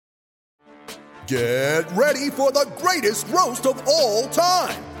Get ready for the greatest roast of all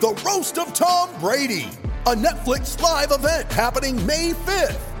time, the Roast of Tom Brady, a Netflix live event happening May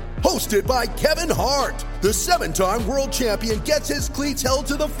 5th. Hosted by Kevin Hart, the 7-time world champion gets his cleats held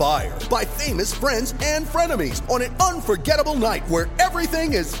to the fire by famous friends and frenemies on an unforgettable night where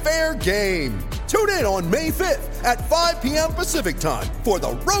everything is fair game. Tune in on May 5th at 5 p.m. Pacific time for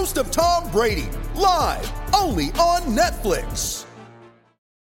the Roast of Tom Brady, live only on Netflix.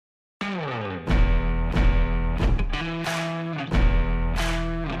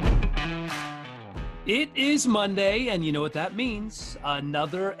 It is Monday, and you know what that means.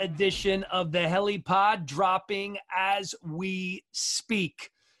 Another edition of the Helipod dropping as we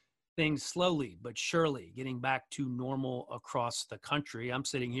speak. Things slowly but surely getting back to normal across the country. I'm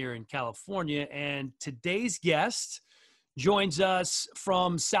sitting here in California, and today's guest joins us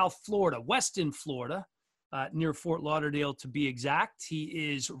from South Florida, Weston, Florida, near Fort Lauderdale to be exact.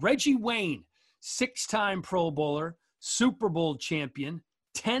 He is Reggie Wayne, 6-time Pro Bowler, Super Bowl champion,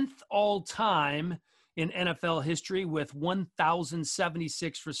 10th all-time in NFL history with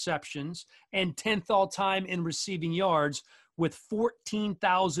 1,076 receptions and 10th all-time in receiving yards with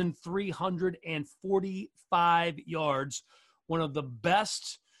 14,345 yards. One of the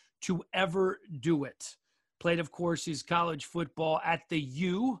best to ever do it. Played, of course, his college football at the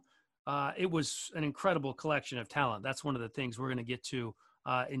U. It was an incredible collection of talent. That's one of the things we're going to get to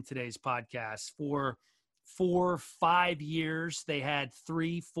in today's podcast. For 4-5 years, they had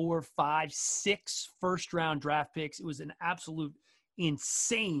 3, 4, 5, 6 first-round draft picks. It was an absolute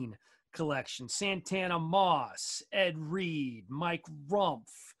insane collection. Santana Moss, Ed Reed, Mike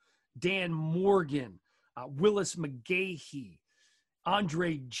Rumpf, Dan Morgan, Willis McGahee,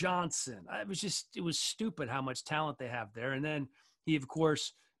 Andre Johnson. It was stupid how much talent they have there. And then he, of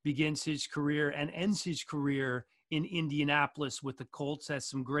course, begins his career and ends his career in Indianapolis with the Colts. Has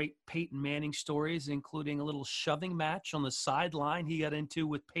some great Peyton Manning stories, including a little shoving match on the sideline he got into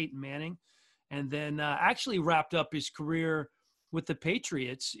with Peyton Manning, and then actually wrapped up his career with the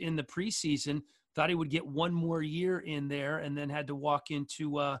Patriots in the preseason. Thought he would get one more year in there, and then had to walk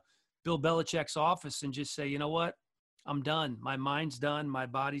into Bill Belichick's office and just say, you know what, I'm done. My mind's done, my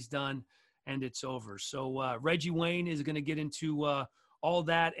body's done, and it's over. So Reggie Wayne is going to get into all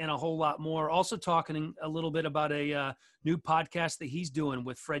that and a whole lot more. Also talking a little bit about a new podcast that he's doing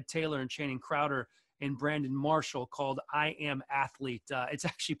with Fred Taylor and Channing Crowder and Brandon Marshall called I Am Athlete. It's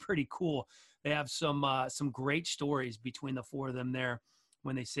actually pretty cool. They have some great stories between the four of them there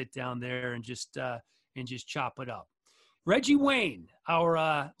when they sit down there and just chop it up. Reggie Wayne,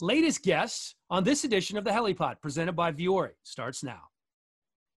 our latest guest on this edition of the Helipod, presented by Vuori, starts now.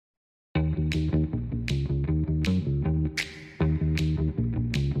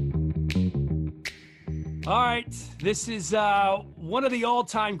 All right, this is one of the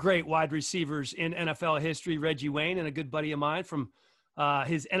all-time great wide receivers in NFL history, Reggie Wayne, and a good buddy of mine from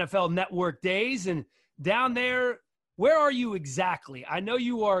his NFL Network days. And down there, where are you exactly? I know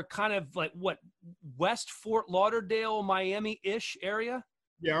you are kind of like, West Fort Lauderdale, Miami-ish area?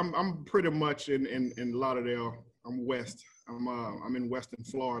 Yeah, I'm pretty much in Lauderdale. I'm west. I'm in Western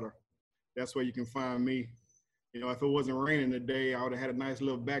Florida. That's where you can find me. You know, if it wasn't raining today, I would have had a nice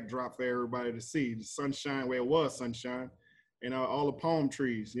little backdrop for everybody to see. The sunshine, where it was sunshine, and all the palm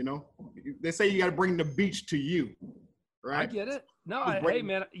trees, you know. They say you got to bring the beach to you, right? I get it. No, hey,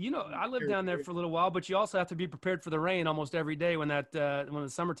 man, you know, I lived down there for a little while, but you also have to be prepared for the rain almost every day when the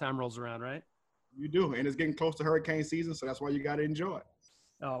summertime rolls around, right? You do, and it's getting close to hurricane season, so that's why you got to enjoy it.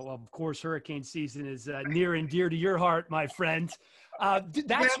 Oh, well, of course, hurricane season is near and dear to your heart, my friend. I'm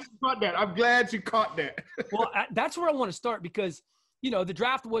glad you caught that. Well, that's where I want to start because, you know, the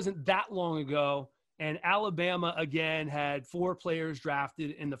draft wasn't that long ago, and Alabama, again, had 4 players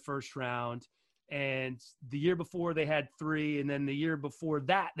drafted in the first round, and the year before they had 3, and then the year before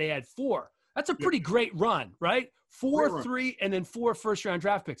that they had 4. That's a pretty great run, right? 4, 3, and then 4 first-round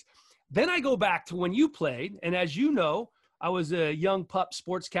draft picks. Then I go back to when you played, and as you know, I was a young pup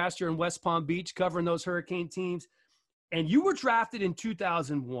sportscaster in West Palm Beach covering those Hurricane teams. And you were drafted in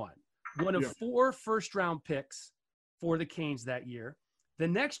 2001, one of 4 first-round picks for the Canes that year. The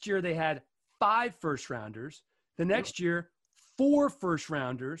next year, they had 5 first-rounders. The next year, 4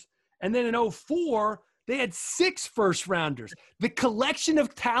 first-rounders. And then in 2004, they had 6 first-rounders. The collection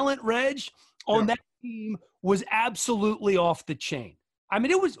of talent, Reg, on that team was absolutely off the chain. I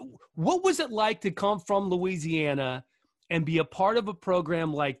mean, what was it like to come from Louisiana and be a part of a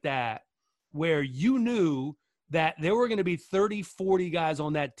program like that where you knew that there were going to be 30, 40 guys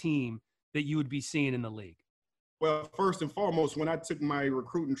on that team that you would be seeing in the league? Well, first and foremost, when I took my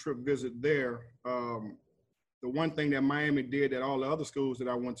recruiting trip visit there, the one thing that Miami did that all the other schools that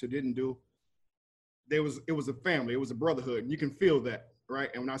I went to didn't do, it was a family, it was a brotherhood, and you can feel that, right?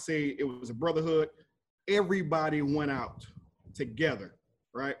 And when I say it was a brotherhood, everybody went out together,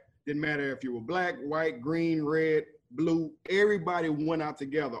 right? Didn't matter if you were black, white, green, red, blue, everybody went out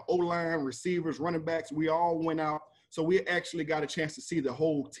together. O-line, receivers, running backs, we all went out. So we actually got a chance to see the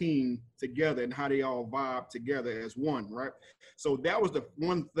whole team together and how they all vibe together as one, right? So that was the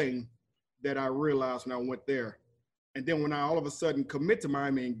one thing that I realized when I went there. And then when I all of a sudden commit to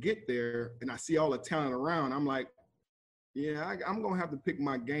Miami and get there and I see all the talent around, I'm like, yeah, I'm going to have to pick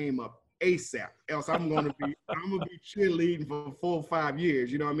my game up ASAP. Else I'm going to be cheerleading for 4 or 5 years,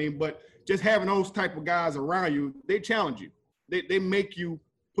 you know what I mean? But just having those type of guys around you, they challenge you. They make you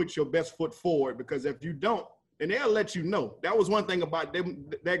put your best foot forward, because if you don't, and they'll let you know. That was one thing about them,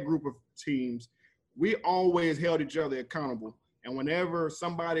 that group of teams. We always held each other accountable. And whenever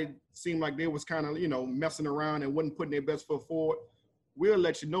somebody seemed like they was kind of, messing around and wasn't putting their best foot forward, we'll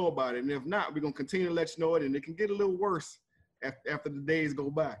let you know about it. And if not, we're going to continue to let you know it. And it can get a little worse after the days go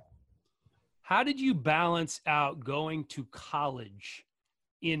by. How did you balance out going to college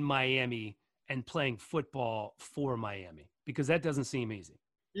in Miami and playing football for Miami? Because that doesn't seem easy.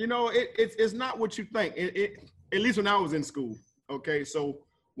 It's not what you think. At least when I was in school. Okay, so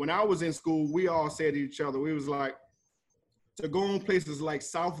when I was in school, we all said to each other, we was like, to go on places like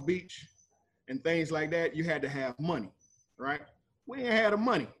South Beach and things like that, you had to have money, right? We ain't had the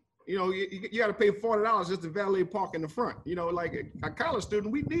money. You got to pay $40 just to valet park in the front. Like a college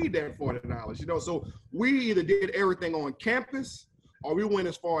student, we need that $40. So we either did everything on campus or we went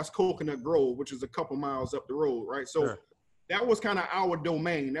as far as Coconut Grove, which is a couple miles up the road, right? So. Sure. That was kind of our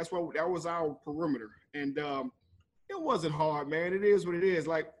domain. That was our perimeter. And it wasn't hard, man. It is what it is.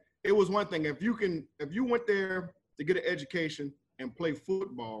 Like, it was one thing. If you went there to get an education and play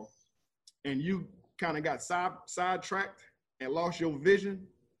football and you kind of got sidetracked and lost your vision,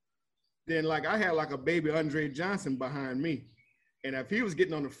 then like I had like a baby Andre Johnson behind me. And if he was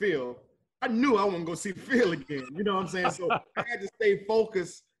getting on the field, I knew I wasn't going to see the field again. You know what I'm saying? So I had to stay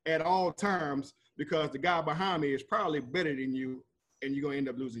focused at all times, because the guy behind me is probably better than you, and you're going to end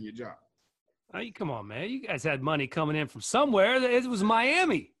up losing your job. Oh, come on, man. You guys had money coming in from somewhere. It was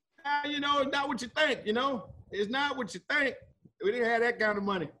Miami. It's not what you think, It's not what you think. We didn't have that kind of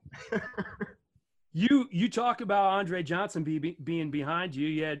money. You talk about Andre Johnson being behind you.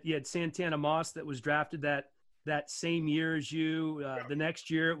 You had Santana Moss that was drafted that same year as you. The next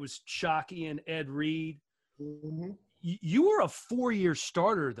year it was Shockey and Ed Reed. Mm-hmm. You were a 4-year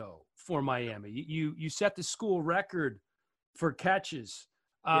starter, though, for Miami. You set the school record for catches.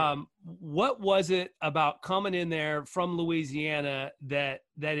 What was it about coming in there from Louisiana that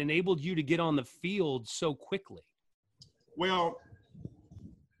enabled you to get on the field so quickly? Well,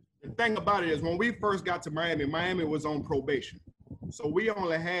 the thing about it is when we first got to Miami was on probation. So we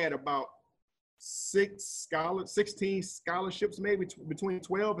only had about 16 scholarships, maybe between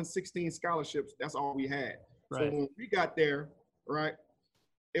 12 and 16 scholarships. That's all we had. Right. So when we got there, right,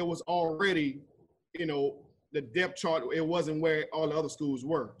 it was already, the depth chart, it wasn't where all the other schools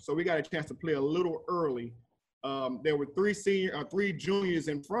were. So we got a chance to play a little early. There were 3 juniors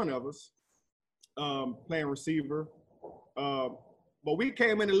in front of us playing receiver. But we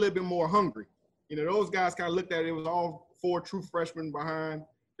came in a little bit more hungry. Those guys kind of looked at it. It was all 4 true freshmen behind.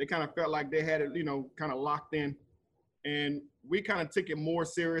 They kind of felt like they had it, kind of locked in. And we kind of took it more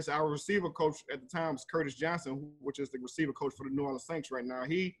serious. Our receiver coach at the time was Curtis Johnson, which is the receiver coach for the New Orleans Saints right now.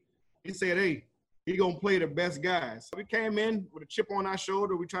 He said, hey, he going to play the best guys. So we came in with a chip on our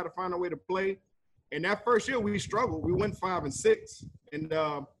shoulder. We tried to find a way to play. And that first year we struggled. We went 5-6,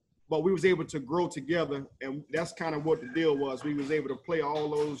 but we was able to grow together. And that's kind of what the deal was. We was able to play all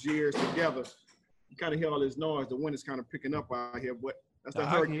those years together. You kind of hear all this noise. The wind is kind of picking up out here, but that's the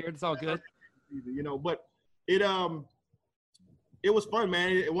hurricane. Here, it's all good. But it was fun,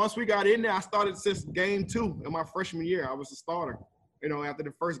 man. Once we got in there, I started since game 2 in my freshman year. I was a starter. After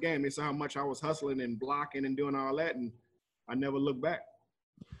the first game, they saw how much I was hustling and blocking and doing all that, and I never looked back.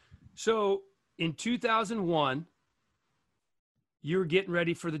 So in 2001, you were getting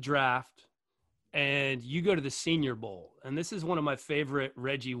ready for the draft, and you go to the Senior Bowl. And this is one of my favorite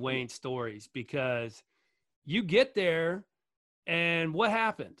Reggie Wayne stories, because you get there, and what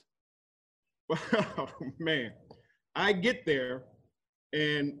happened? Oh, man. I get there,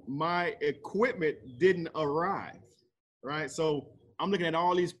 and my equipment didn't arrive, right? So I'm looking at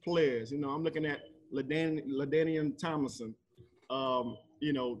all these players. I'm looking at LaDainian Tomlinson,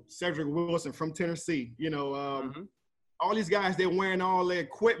 Cedric Wilson from Tennessee, all these guys, they're wearing all their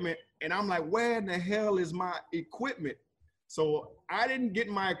equipment. And I'm like, where in the hell is my equipment? So I didn't get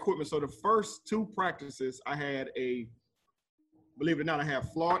my equipment. So the first 2 practices, I had a believe it or not, I had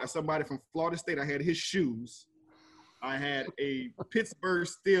somebody from Florida State. I had his shoes. I had a Pittsburgh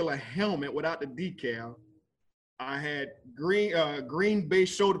Steelers helmet without the decal. I had Green Bay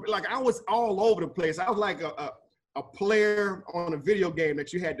shoulder. Like, I was all over the place. I was like a player on a video game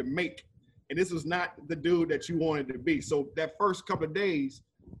that you had to make. And this was not the dude that you wanted to be. So that first couple of days,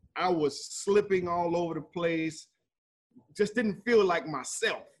 I was slipping all over the place. Just didn't feel like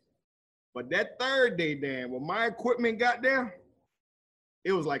myself. But that third day, Dan, when my equipment got there,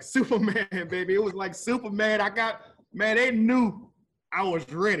 it was like Superman, baby. It was like Superman. They knew I was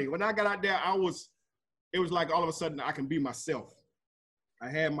ready. When I got out there, it was like all of a sudden I can be myself. I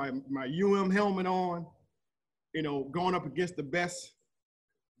had my UM helmet on, going up against the best.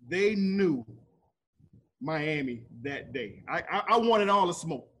 They knew Miami that day. I wanted all the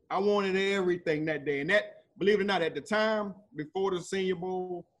smoke. I wanted everything that day. And that, believe it or not, at the time, before the Senior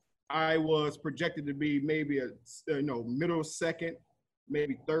Bowl, I was projected to be maybe a middle second,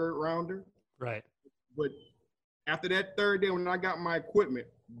 maybe third rounder. Right. But after that third day, when I got my equipment,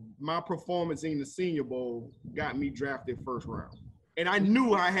 my performance in the Senior Bowl got me drafted first round. And I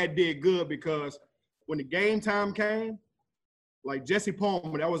knew I had did good because when the game time came, like Jesse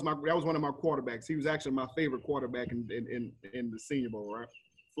Palmer, that was one of my quarterbacks. He was actually my favorite quarterback in the Senior Bowl, right?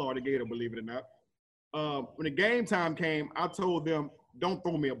 Florida Gator, believe it or not. When the game time came, I told them, don't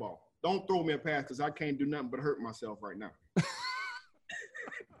throw me a ball. Don't throw me a pass because I can't do nothing but hurt myself right now.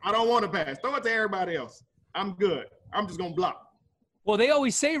 I don't want to pass. Throw it to everybody else. I'm good. I'm just going to block. Well, they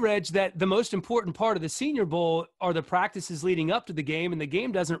always say, Reg, that the most important part of the Senior Bowl are the practices leading up to the game, and the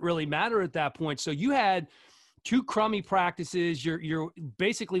game doesn't really matter at that point. So you had two crummy practices. You're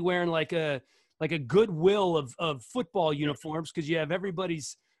basically wearing like a Goodwill of football uniforms because you have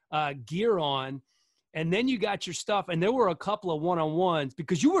everybody's gear on. And then you got your stuff, and there were a couple of one-on-ones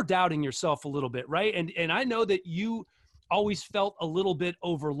because you were doubting yourself a little bit, right? And I know that you always felt a little bit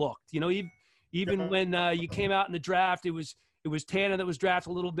overlooked. Even when you came out in the draft, it was Tana that was drafted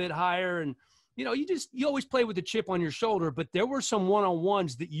a little bit higher, and you always play with a chip on your shoulder. But there were some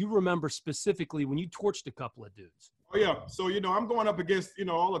one-on-ones that you remember specifically when you torched a couple of dudes. Oh yeah, so I'm going up against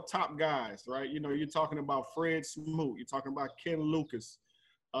all the top guys, right? You're talking about Fred Smoot, you're talking about Ken Lucas.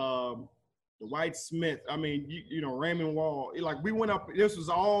 Dwight Smith, Raymond Wall. Like, we went up, this was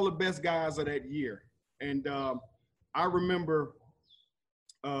all the best guys of that year. And I remember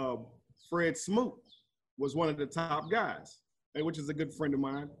Fred Smoot was one of the top guys, which is a good friend of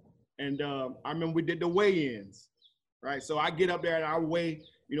mine. And I remember we did the weigh-ins, right? So I get up there and I weigh,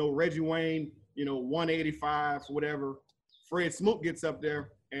 Reggie Wayne, 185, whatever. Fred Smoot gets up there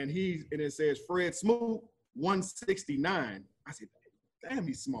and it says Fred Smoot, 169. I said, damn,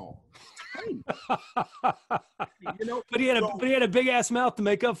 he's small. But he had a big ass mouth to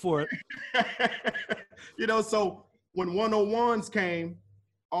make up for it. So when 101s came,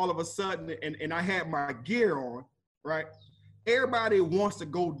 all of a sudden, and I had my gear on, right? Everybody wants to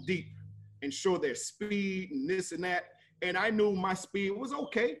go deep and show their speed and this and that. And I knew my speed was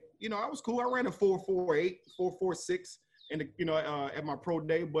okay. I was cool. I ran a 4.48, 4.46, and at my pro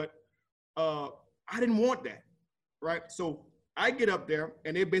day, but I didn't want that, right? So I get up there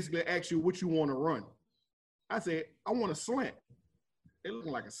and they basically ask you what you want to run. I said, I want a slant. They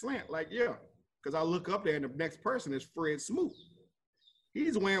looking like a slant, like, yeah. Because I look up there and the next person is Fred Smoot.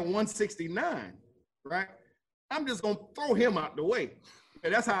 He's wearing 169, right? I'm just going to throw him out the way.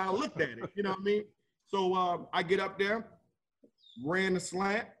 And that's how I looked at it, you know what I mean? So I get up there, ran the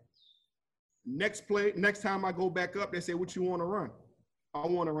slant. Next time I go back up, they say, what you want to run? I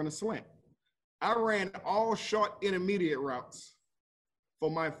want to run a slant. I ran all short intermediate routes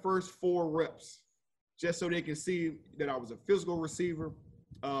for my first 4 reps, just so they can see that I was a physical receiver.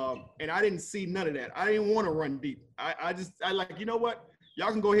 And I didn't see none of that. I didn't want to run deep. I like, you know what?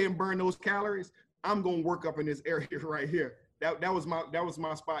 Y'all can go ahead and burn those calories. I'm going to work up in this area right here. That was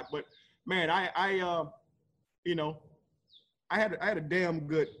my spot. But man, I had a damn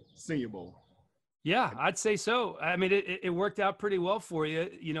good Senior Bowl. Yeah, I'd say so. I mean, it worked out pretty well for you.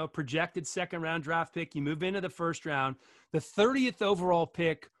 Projected second-round draft pick. You move into the first round, the 30th overall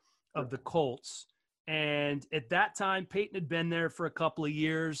pick of the Colts. And at that time, Peyton had been there for a couple of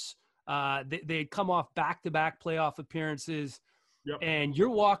years. They had come off back-to-back playoff appearances. Yep. And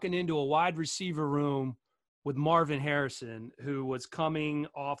you're walking into a wide receiver room with Marvin Harrison, who was coming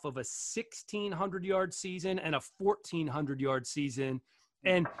off of a 1,600-yard season and a 1,400-yard season.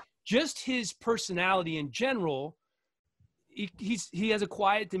 And just his personality in general, he has a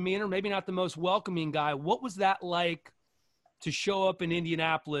quiet demeanor, maybe not the most welcoming guy. What was that like to show up in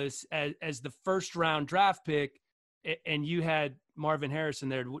Indianapolis as the first-round draft pick, and you had Marvin Harrison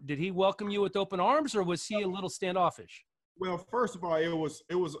there? Did he welcome you with open arms, or was he a little standoffish? Well, first of all, it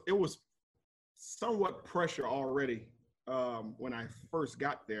was somewhat pressure already when I first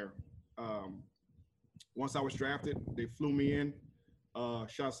got there. Once I was drafted, they flew me in.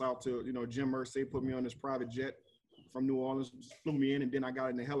 Shouts out to Jim Irsay, put me on this private jet from New Orleans, flew me in, and then I got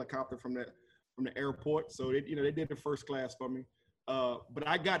in the helicopter from the airport. So they did the first class for me. But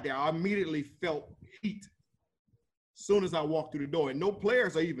I got there, I immediately felt heat as soon as I walked through the door, and no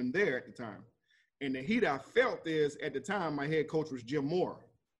players are even there at the time. And the heat I felt is, at the time, my head coach was Jim Moore.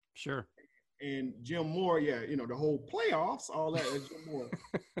 Sure. And Jim Moore, the whole playoffs, all that, Jim Moore.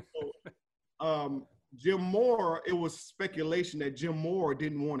 So, Jim Moore, it was speculation that Jim Moore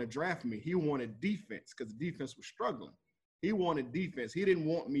didn't want to draft me. He wanted defense because the defense was struggling. He wanted defense. He didn't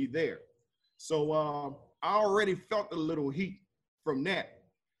want me there. So I already felt a little heat from that.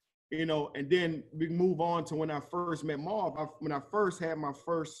 And then we move on to when I first met Marv. When I first had my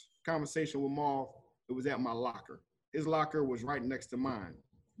first conversation with Marv, it was at my locker. His locker was right next to mine.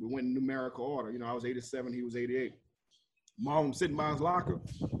 We went in numerical order. I was 87, he was 88. Marv was sitting by his locker.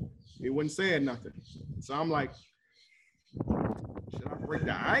 He wasn't saying nothing. So I'm like, should I break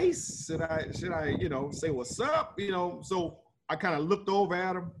the ice? Should I say what's up? So I kind of looked over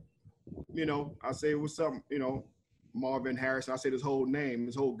at him. I say, what's up? Marvin Harrison. I said his whole name,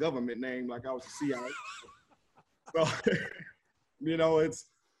 his whole government name, like I was the CIA. So,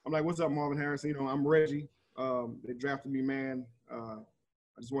 I'm like, what's up, Marvin Harrison? I'm Reggie. They drafted me, man. I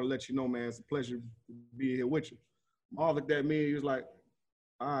just want to let you know, man, it's a pleasure to be here with you. Marv looked at me. He was like,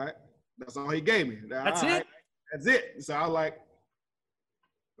 all right. That's all he gave me. That's it? Right, that's it. So I was like,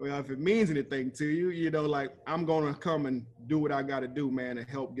 well, if it means anything to you, I'm going to come and do what I got to do, man, and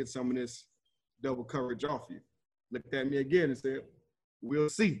help get some of this double coverage off you. Looked at me again and said, we'll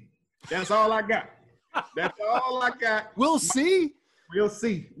see. That's all I got. That's all I got. We'll see. We'll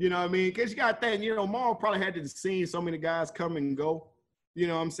see. You know what I mean? Because you got to think, Marv probably had to see so many guys come and go. You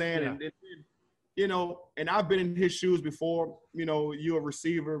know what I'm saying? Yeah. And I've been in his shoes before. You're a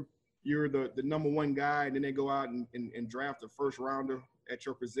receiver. You're the number one guy, and then they go out and draft a first rounder at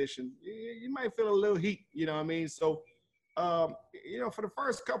your position. You might feel a little heat, you know what I mean? So, for the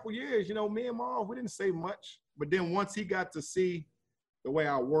first couple years, me and Marv, we didn't say much. But then once he got to see the way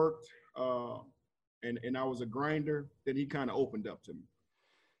I worked and I was a grinder, then he kind of opened up to me.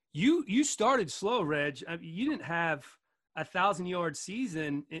 You started slow, Reg. I mean, you didn't have a 1,000-yard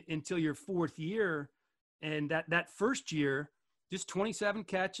season until your fourth year. And that first year, just 27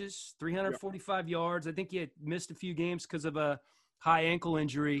 catches, 345 yards. I think you had missed a few games because of a high ankle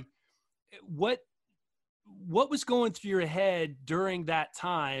injury. What was going through your head during that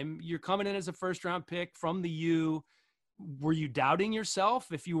time? You're coming in as a first-round pick from the U. Were you doubting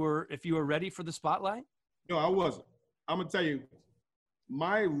yourself if you were ready for the spotlight? No, I wasn't. I'm gonna tell you,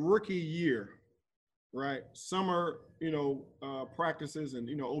 my rookie year, right? Summer, practices and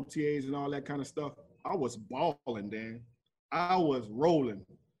OTAs and all that kind of stuff. I was balling, Dan. I was rolling.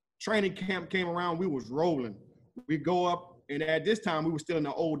 Training camp came around, we was rolling. We go up, and at this time, we were still in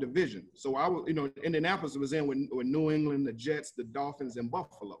the old division. So I was, Indianapolis was in with New England, the Jets, the Dolphins, and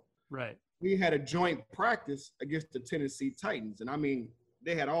Buffalo. Right. We had a joint practice against the Tennessee Titans. And I mean,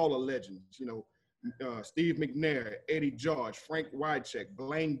 they had all the legends, Steve McNair, Eddie George, Frank Wycheck,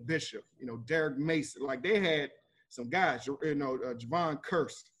 Blaine Bishop, Derek Mason. Like, they had some guys, Javon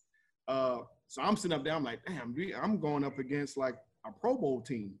Kearse. So I'm sitting up there, I'm like, damn, I'm going up against like a Pro Bowl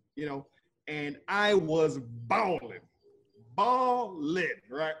team, and I was balling,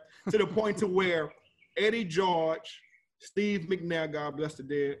 right? To the point to where Eddie George, Steve McNair, God bless the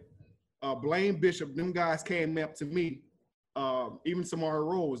dead, Blaine Bishop, them guys came up to me. Even Samari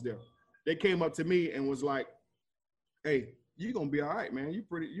Rowe was there. They came up to me and was like, hey, you're going to be all right, man. You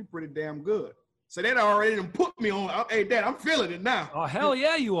pretty damn good. So that already done put me on. Hey, Dad, I'm feeling it now. Oh, hell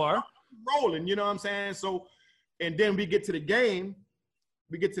yeah, you are. Rolling, you know what I'm saying? So, and then we get to the game.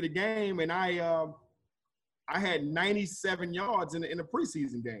 And I had 97 yards in the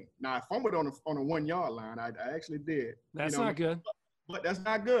preseason game. Now, I fumbled on a 1 yard line. I actually did. That's not good. But that's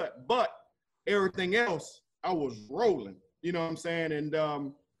not good. But everything else, I was rolling. You know what I'm saying? And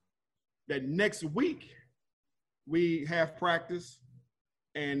that next week, we have practice.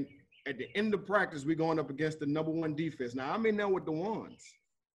 And at the end of practice, we're going up against the number one defense. Now, I'm in there with the ones,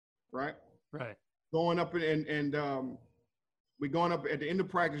 right? Right. Going up and we're going up at the end of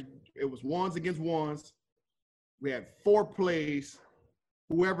practice. It was ones against ones. We had 4 plays.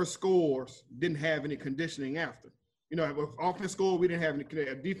 Whoever scores didn't have any conditioning after. If offense scored, we didn't have any.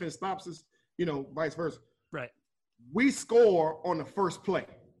 If defense stops us, vice versa. Right. We score on the first play,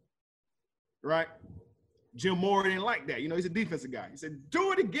 right? Jim Moore didn't like that. He's a defensive guy. He said,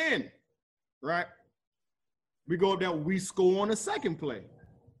 do it again, right? We go up there, we score on the second play.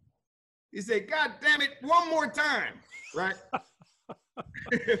 He said, God damn it, one more time, right?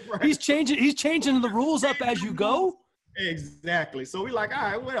 Right. He's changing the rules up as you go? Exactly. So we like, all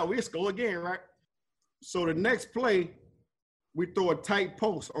right, well, we'll score again, right? So the next play, we throw a tight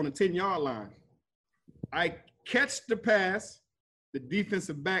post on the 10-yard line. I catch the pass. The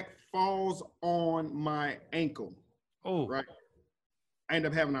defensive back falls on my ankle. Oh. Right? I end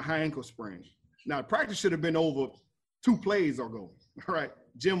up having a high ankle sprain. Now, the practice should have been over 2 plays ago, right?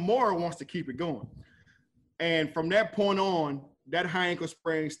 Jim Mora wants to keep it going. And from that point on, that high ankle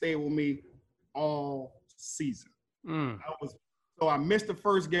sprain stayed with me all season. So I missed the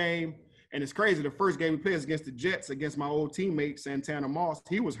first game, and it's crazy. The first game we played against the Jets, against my old teammate, Santana Moss.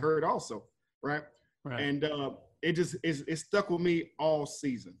 He was hurt also, right? And it stuck with me all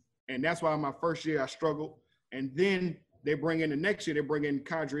season. And that's why my first year I struggled. And then they bring in the next year, they bring in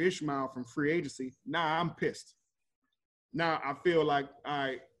Qadry Ismail from free agency. Now I'm pissed. Now I feel like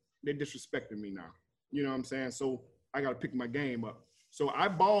they're disrespecting me now. You know what I'm saying? So I got to pick my game up. So I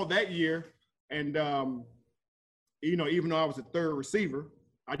balled that year. And, even though I was a third receiver,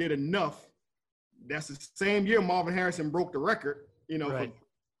 I did enough. That's the same year Marvin Harrison broke the record, for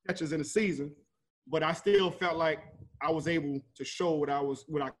catches in a season. But I still felt like I was able to show what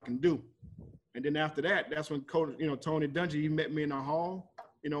I can do. And then after that, that's when Coach, Tony Dungy, he met me in the hall,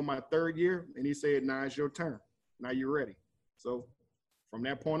 my third year, and he said, "Now it's your turn. Now you're ready." So from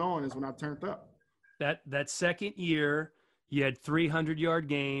that point on is when I turned up. That second year, you had 300-yard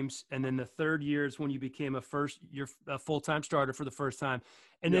games, and then the third year is when you became a full-time starter for the first time.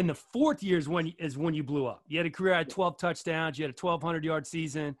 And then the fourth year is when you blew up. You had a career at 12 touchdowns. You had a 1,200-yard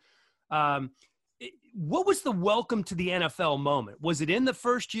season. What was the welcome to the NFL moment? Was it in the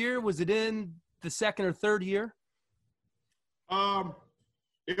first year? Was it in the second or third year?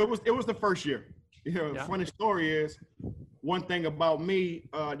 It was the first year. The funny story is, one thing about me,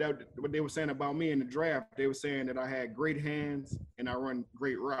 that what they were saying about me in the draft, they were saying that I had great hands and I run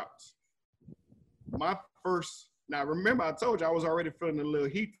great routes. Now remember I told you I was already feeling a little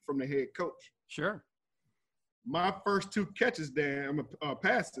heat from the head coach. Sure. My first 2 catches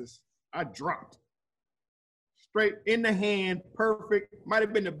passes, I dropped. Straight in the hand, perfect. Might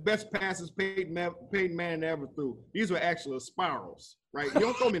have been the best passes Peyton Manning ever threw. These were actual spirals, right? You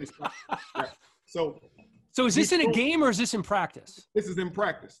don't throw me the spirals. Right? So is this in a game or is this in practice? This is in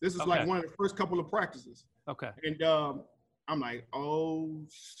practice. This is like one of the first couple of practices. Okay. And I'm like, oh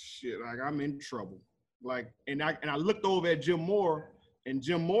shit, like I'm in trouble. Like, and I looked over at Jim Mora, and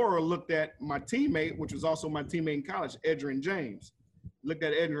Jim Mora looked at my teammate, which was also my teammate in college, Edgerrin James. Looked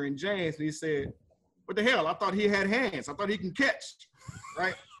at Edgerrin James and he said, "What the hell? I thought he had hands. I thought he can catch."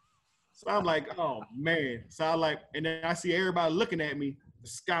 Right? So I'm like, oh man. So and then I see everybody looking at me, the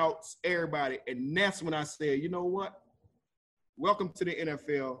scouts, everybody. And that's when I said, you know what? Welcome to the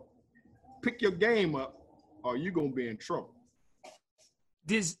NFL. Pick your game up or you're going to be in trouble.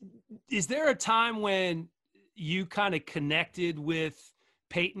 Is there a time when you kind of connected with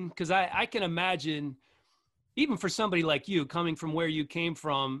Peyton? Because I can imagine, even for somebody like you, coming from where you came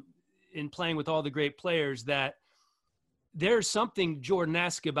from and playing with all the great players, that there's something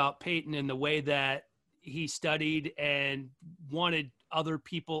Jordan-esque about Peyton in the way that he studied and wanted other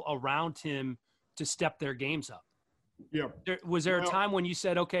people around him to step their games up. Yeah. Was there a time when you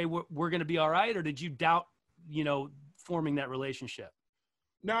said, okay, we're going to be all right? Or did you doubt, forming that relationship?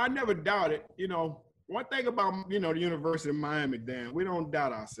 No, I never doubted. One thing about, the University of Miami, Dan, we don't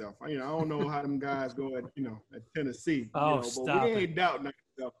doubt ourselves. I don't know how them guys go at, at Tennessee. Stop but we ain't doubting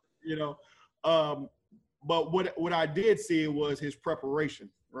ourselves, But what I did see was his preparation,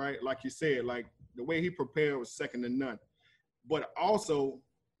 right? Like you said, like the way he prepared was second to none. But also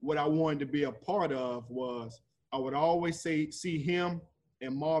what I wanted to be a part of was I would always see him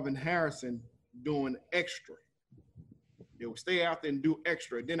and Marvin Harrison doing extra. They would stay out there and do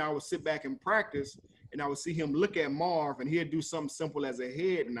extra. Then I would sit back and practice, and I would see him look at Marv, and he'd do something simple as a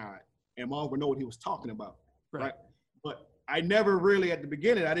head nod, and Marv would know what he was talking about, right? But I never really, at the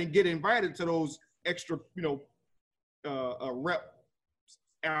beginning, I didn't get invited to those extra, rep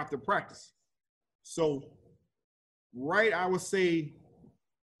after practice. So, I would say,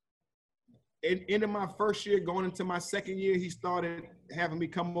 into my first year, going into my second year, he started having me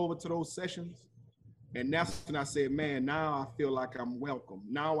come over to those sessions. And that's when I said, man, now I feel like I'm welcome.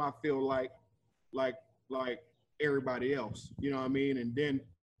 Now I feel like everybody else, you know what I mean? And then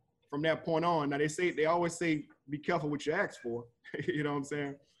from that point on, now they always say, be careful what you ask for, you know what I'm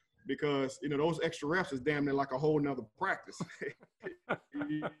saying? Because, those extra reps is damn near like a whole nother practice.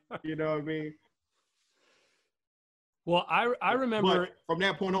 You know what I mean? Well, I remember. But from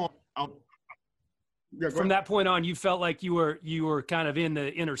that point on, from that point on, you felt like you were kind of in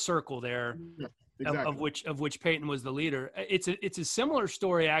the inner circle there, exactly. of which Peyton was the leader. It's a similar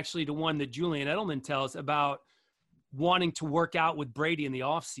story actually to one that Julian Edelman tells about wanting to work out with Brady in the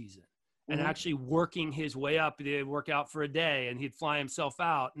off season and actually working his way up. He'd work out for a day and he'd fly himself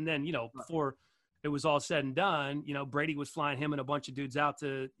out. And then, before it was all said and done, Brady was flying him and a bunch of dudes out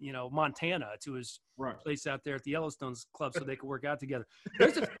to, Montana, to his place out there at the Yellowstone's club so they could work out together.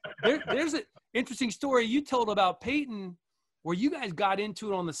 There's an interesting story you told about Peyton where you guys got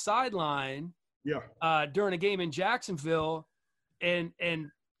into it on the sideline during a game in Jacksonville and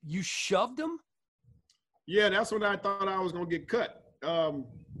you shoved him? Yeah, that's when I thought I was going to get cut.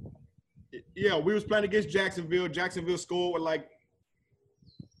 We was playing against Jacksonville. Jacksonville scored with like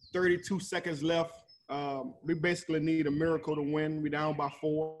 32 seconds left. We basically need a miracle to win. We down by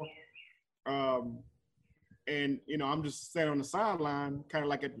 4. And, I'm just standing on the sideline, kind of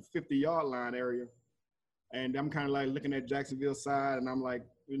like at the 50-yard line area. And I'm kind of like looking at Jacksonville's side, and I'm like,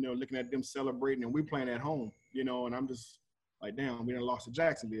 looking at them celebrating, and we playing at home, and I'm just like, damn, we done lost to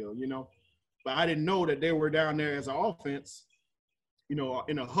Jacksonville, But I didn't know that they were down there as an offense, in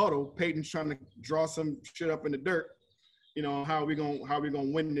a huddle. Peyton's trying to draw some shit up in the dirt, how we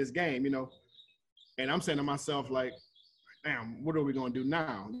gonna win this game, And I'm saying to myself, like, damn, what are we gonna do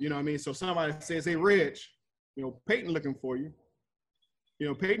now? You know what I mean? So somebody says, hey, Reg, Peyton looking for you.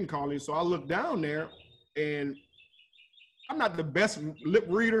 Peyton calling you. So I look down there, and I'm not the best lip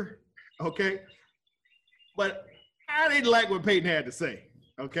reader, okay? But I didn't like what Peyton had to say,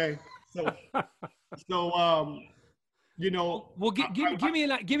 okay? So, Well, give me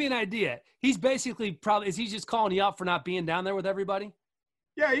an idea. He's basically is he just calling you out for not being down there with everybody?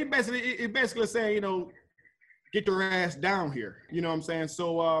 Yeah, he basically saying, get your ass down here. You know what I'm saying?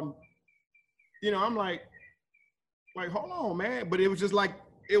 So, I'm like, hold on, man. But it was just like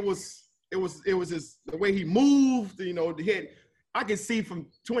it was just the way he moved. I could see from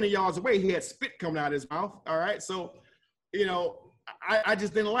 20 yards away he had spit coming out of his mouth. All right, so I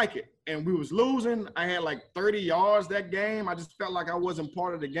just didn't like it. And we was losing. I had like 30 yards that game. I just felt like I wasn't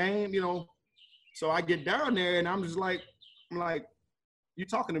part of the game, So I get down there and I'm like, you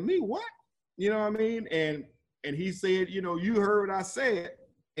talking to me? What? You know what I mean? And he said, you heard what I said,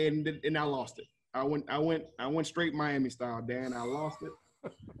 and I lost it. I went straight Miami style, Dan. I lost it.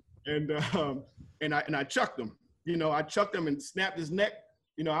 And I chucked him. I chucked him and snapped his neck.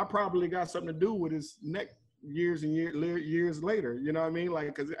 I probably got something to do with his neck years and years later, you know what I mean?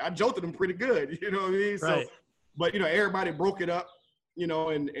 Like, cause I jolted him pretty good, you know what I mean? Right. So, but everybody broke it up,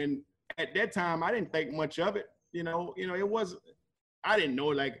 and at that time I didn't think much of it, it wasn't, I didn't know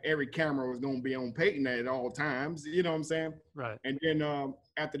like every camera was going to be on Peyton at all times, you know what I'm saying? Right. And then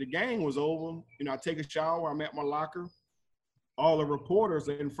after the game was over, I take a shower, I'm at my locker, all the reporters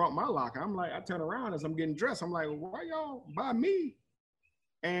are in front of my locker. I'm like, I turn around as I'm getting dressed, I'm like, why y'all by me?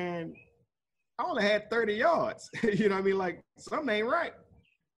 And I only had 30 yards, you know what I mean? Like, something ain't right.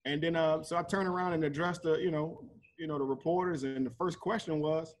 And then, so I turned around and addressed the, the reporters. And the first question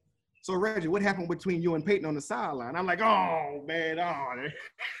was, so Reggie, what happened between you and Peyton on the sideline? I'm like, oh man,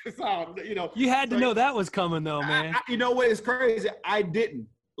 it's all, You had to know that was coming though, man. You know what? It's crazy. I didn't.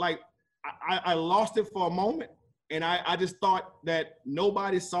 Like, I lost it for a moment. And I just thought that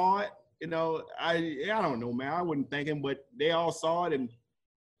nobody saw it. I don't know, man. I wasn't thinking, but they all saw it. And,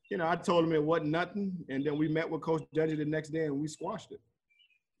 I told them it wasn't nothing. And then we met with Coach Judge the next day and we squashed it.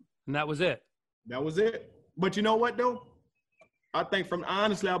 And that was it. That was it. But you know what, though? I think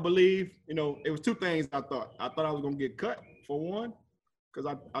honestly, I believe, it was two things I thought. I thought I was going to get cut, for one,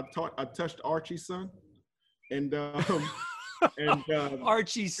 because I touched Archie's son. And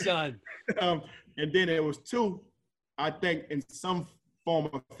Archie's son. And then it was two, I think in some form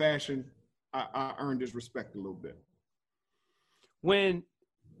of fashion, I earned his respect a little bit.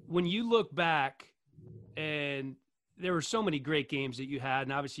 When you look back, and there were so many great games that you had,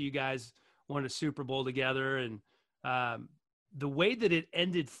 and obviously you guys won a Super Bowl together, and the way that it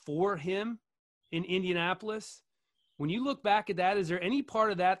ended for him in Indianapolis, when you look back at that, is there any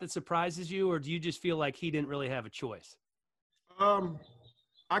part of that surprises you, or do you just feel like he didn't really have a choice?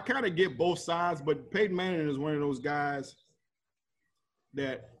 I kind of get both sides, but Peyton Manning is one of those guys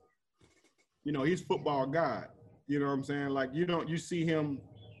that, he's football God. You know what I'm saying? Like, you see him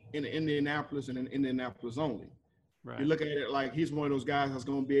in Indianapolis and in Indianapolis only. Right. You look at it like he's one of those guys that's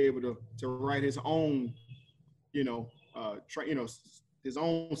going to be able to write his own, his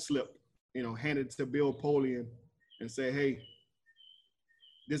own slip, hand it to Bill Polian and say, hey,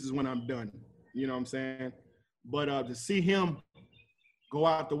 this is when I'm done. You know what I'm saying? But to see him go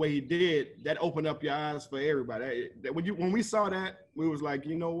out the way he did, that opened up your eyes for everybody. When we saw that, we was like,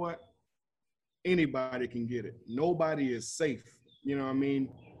 you know what? anybody can get it. Nobody is safe. You know what I mean?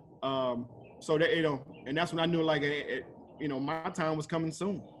 So that, and that's when I knew like, my time was coming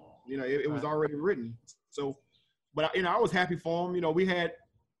soon. It was already written. So, but I was happy for him.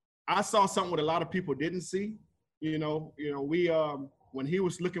 I saw something what a lot of people didn't see. We when he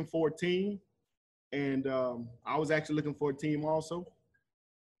was looking for a team, and I was actually looking for a team also.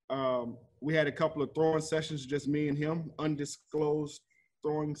 We had a couple of throwing sessions, just me and him, undisclosed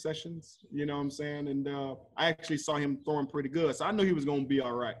throwing sessions, you know what I'm saying? And I actually saw him throwing pretty good. So I knew he was going to be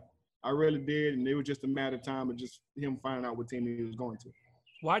all right. I really did. And it was just a matter of time of just him finding out what team he was going to.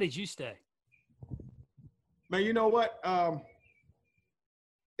 Why did you stay? Man, you know what?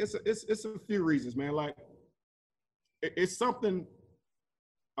 It's a few reasons, man. Like, it's something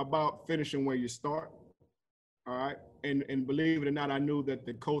about finishing where you start. All right. And believe it or not, I knew that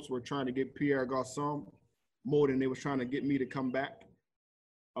the coach were trying to get Pierre Garçon more than they was trying to get me to come back.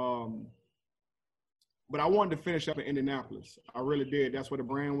 But I wanted to finish up in Indianapolis. I really did. That's where the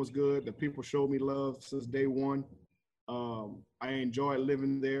brand was good. The people showed me love since day one. I enjoyed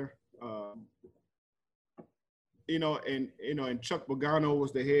living there. And Chuck Pagano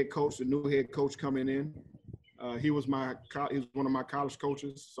was the head coach, the new head coach coming in. He was one of my college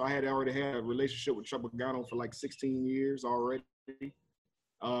coaches. So I had already had a relationship with Chuck Pagano for like 16 years already.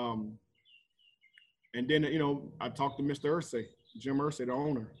 And then, I talked to Mr. Irsay, Jim Irsay, the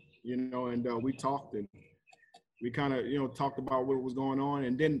owner, and we talked, and we kind of, talked about what was going on.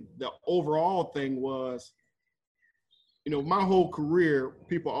 And then the overall thing was, my whole career,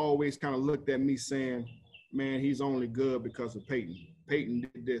 people always kind of looked at me saying, man, he's only good because of Peyton. Peyton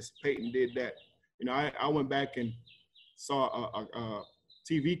did this, Peyton did that. I went back and saw a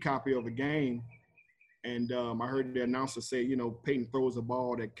TV copy of a game, and I heard the announcer say, Peyton throws a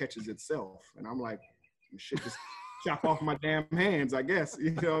ball that catches itself. And I'm like, shit, just chop off my damn hands, I guess.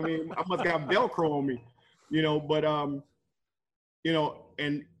 You know what I mean? I must have Velcro on me, but,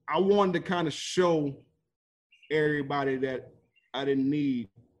 and I wanted to kind of show everybody that I didn't need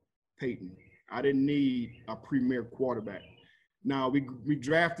Peyton. I didn't need a premier quarterback. Now, we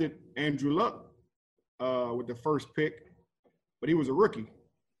drafted Andrew Luck with the first pick, but he was a rookie.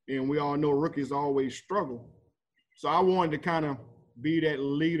 And we all know rookies always struggle. So I wanted to kind of be that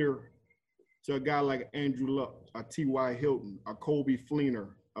leader to a guy like Andrew Luck, a T.Y. Hilton, a Colby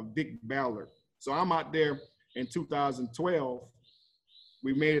Fleener, a Vic Ballard. So I'm out there in 2012.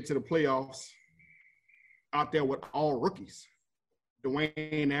 We made it to the playoffs out there with all rookies.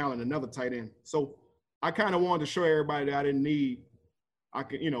 Dwayne Allen, another tight end. So I kind of wanted to show everybody that I didn't need, a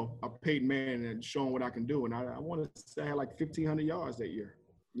Peyton Manning, and showing what I can do. And I wanted to say I had like 1,500 yards that year.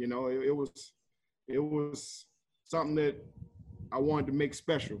 It was something that I wanted to make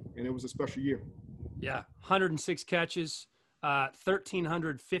special, and it was a special year. Yeah, 106 catches,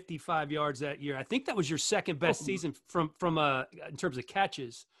 1,355 yards that year. I think that was your second best season from in terms of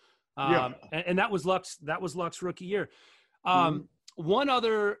catches. And that was Luck's rookie year. One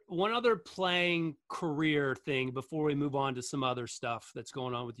other playing career thing before we move on to some other stuff that's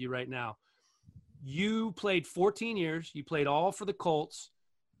going on with you right now. You played 14 years. You played all for the Colts,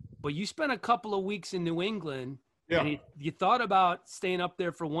 but you spent a couple of weeks in New England. Yeah. And you thought about staying up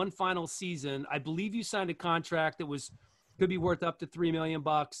there for one final season. I believe you signed a contract that could be worth up to $3 million,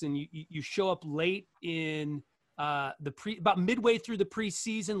 and you show up late in about midway through the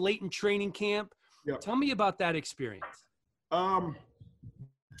preseason, late in training camp. Yeah. Tell me about that experience.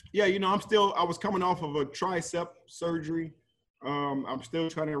 Yeah, I was coming off of a tricep surgery. I'm still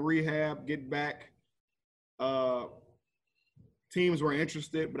trying to rehab, get back. Teams were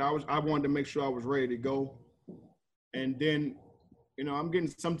interested, but I wanted to make sure I was ready to go. And then, I'm getting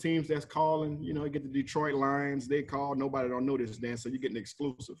some teams that's calling, you get the Detroit Lions, they call. Nobody don't know this, Dan, so you're getting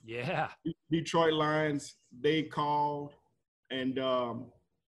exclusive. Yeah. Detroit Lions, they called, and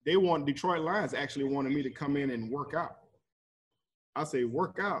Detroit Lions actually wanted me to come in and work out. I say,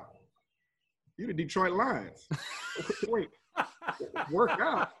 work out? You the Detroit Lions. Wait, work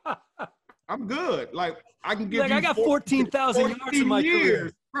out? I'm good. Like, I can give you I got 14,000 yards in my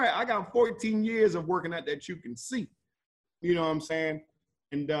career. Right, I got 14 years of working out that you can see. You know what I'm saying?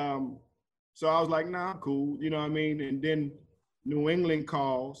 And so I was like, nah, I'm cool. You know what I mean? And then New England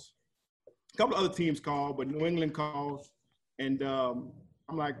calls. A couple of other teams call, but New England calls. And I'm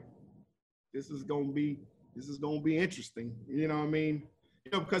like, this is gonna be interesting. You know what I mean?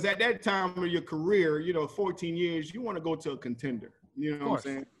 Because at that time of your career, 14 years, you want to go to a contender. You know what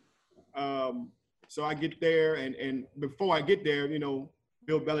I'm saying? So I get there, and before I get there, Bill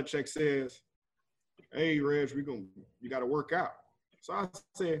Belichick says, hey, Reg, you got to work out. So I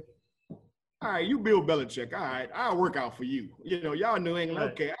said, all right, you Bill Belichick. All right, I'll work out for you. You know, y'all New England.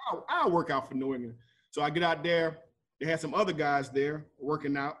 Right. Okay, I'll work out for New England. So I get out there. They had some other guys there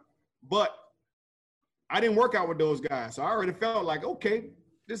working out, but I didn't work out with those guys. So I already felt like, okay,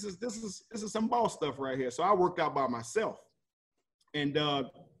 this is some ball stuff right here. So I worked out by myself. And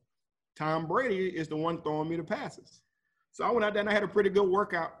Tom Brady is the one throwing me the passes. So I went out there and I had a pretty good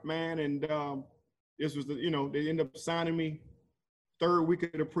workout, man. And this was they ended up signing me third week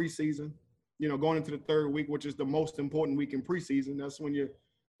of the preseason, going into the third week, which is the most important week in preseason. That's when you're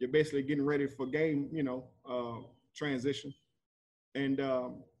basically getting ready for game, transition. And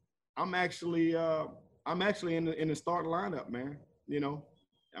I'm actually in the start lineup, man.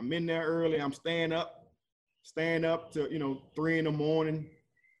 I'm in there early. I'm staying up to 3 a.m,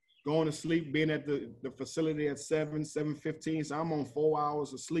 going to sleep, being at the facility at 7:15. So I'm on 4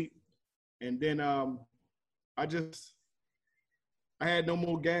 hours of sleep. And then I had no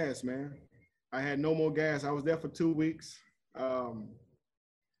more gas, man. I had no more gas. I was there for 2 weeks. I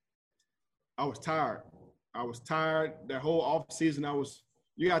was tired. That whole off season,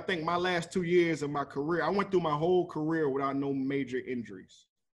 you got to think my last 2 years of my career, I went through my whole career without no major injuries,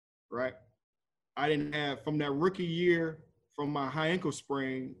 right? I didn't have, from that rookie year, from my high ankle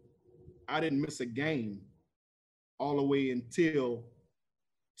sprain, I didn't miss a game all the way until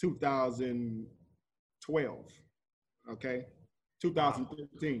 2012, okay?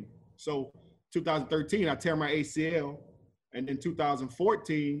 2013. So 2013, I tear my ACL, and then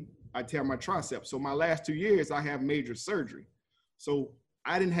 2014, I tear my tricep. So my last 2 years, I have major surgery. So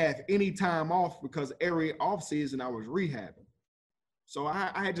I didn't have any time off because every offseason I was rehabbing. So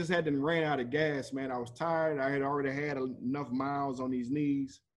I just had ran out of gas, man. I was tired. I had already had enough miles on these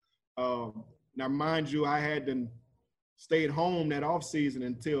knees. Now, mind you, I had stayed home that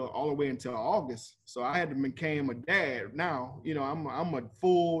offseason all the way until August. So I had to become a dad. Now, I'm a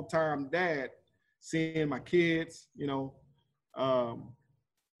full-time dad, seeing my kids. I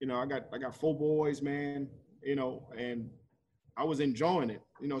got 4 boys, man. And I was enjoying it.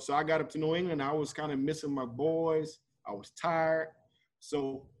 So I got up to New England. I was kind of missing my boys. I was tired.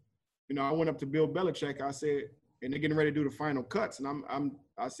 So, I went up to Bill Belichick. I said, and they're getting ready to do the final cuts. And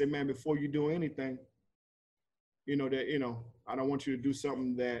I said, man, before you do anything, I don't want you to do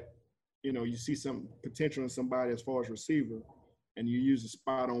something that, you see some potential in somebody as far as receiver, and you use a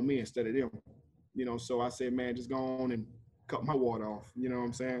spot on me instead of them. So I said, man, just go on and cut my water off. You know what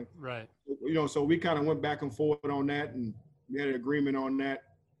I'm saying? Right. So we kind of went back and forth on that, and we had an agreement on that.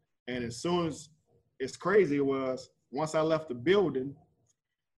 And as soon as it's crazy was, once I left the building,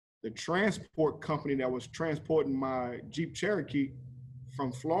 the transport company that was transporting my Jeep Cherokee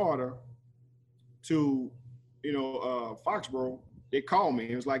from Florida to, Foxborough, they called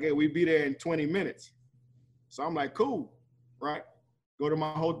me. It was like, hey, we'll be there in 20 minutes. So I'm like, cool, right? Go to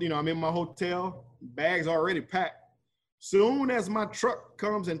my hotel, I'm in my hotel, bags already packed. Soon as my truck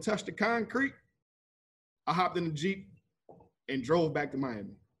comes and touched the concrete, I hopped in the Jeep and drove back to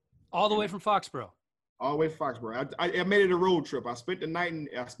Miami. All the way from Foxborough? All the way to Foxborough. I made it a road trip. I spent the night in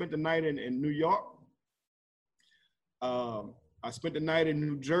New York. I spent the night in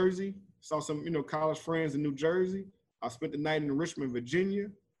New Jersey. Saw some, college friends in New Jersey. I spent the night in Richmond, Virginia.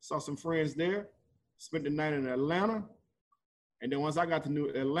 Saw some friends there. Spent the night in Atlanta. And then once I got to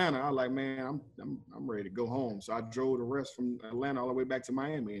Atlanta, I was like, man, I'm ready to go home. So I drove the rest from Atlanta all the way back to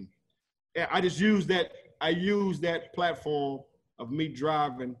Miami. And yeah, I just used that. I used that platform of me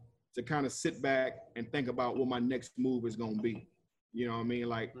driving to kind of sit back and think about what my next move is going to be. You know what I mean?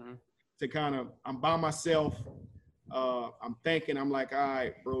 Like, to kind of, I'm by myself. I'm thinking, I'm like, all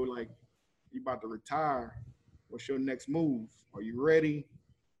right, bro, like, you about to retire. What's your next move? Are you ready?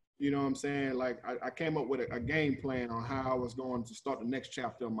 You know what I'm saying? Like, I came up with a game plan on how I was going to start the next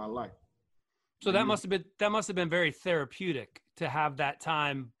chapter of my life. So that must have been very therapeutic to have that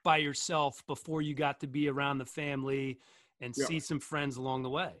time by yourself before you got to be around the family and see some friends along the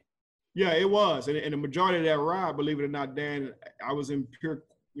way. Yeah, it was. And the majority of that ride, believe it or not, Dan, I was in pure,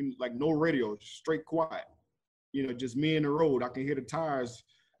 like, no radio, straight quiet. Just me and the road. I can hear the tires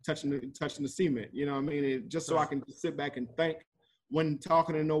touching the cement. You know what I mean? So I can sit back and think. Wasn't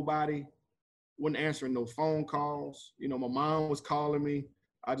talking to nobody. Wasn't answering no phone calls. My mom was calling me.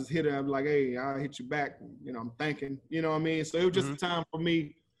 I just hit her. I'm like, hey, I'll hit you back. I'm thinking. You know what I mean? So it was just a time for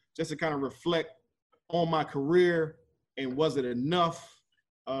me just to kind of reflect on my career and was it enough?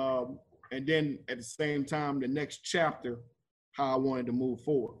 And then at the same time, the next chapter, how I wanted to move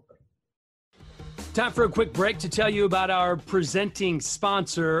forward. Time for a quick break to tell you about our presenting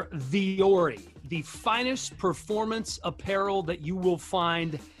sponsor, Vuori, the finest performance apparel that you will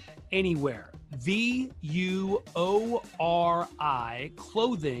find anywhere. Vuori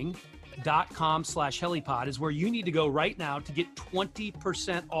clothing.com. ViewORI.com/helipod is where you need to go right now to get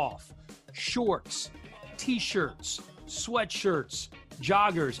 20% off. Shorts, t-shirts, sweatshirts,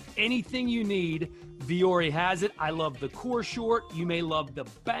 joggers, anything you need, Viore has it. I love the core short. You may love the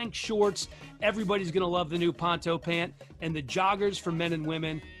bank shorts. Everybody's going to love the new Ponto pant and the joggers for men and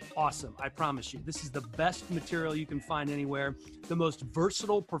women. Awesome. I promise you. This is the best material you can find anywhere. The most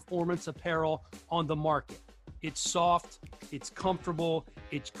versatile performance apparel on the market. It's soft. It's comfortable.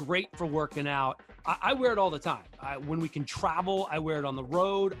 It's great for working out. I wear it all the time. When we can travel, I wear it on the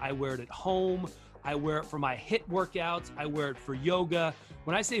road. I wear it at home. I wear it for my HIIT workouts. I wear it for yoga.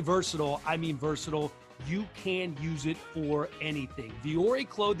 When I say versatile, I mean versatile. You can use it for anything.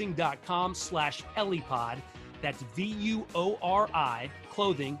 VioriClothing.com/helipod. That's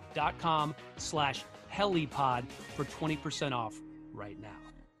VioriClothing.com/helipod for 20% off right now.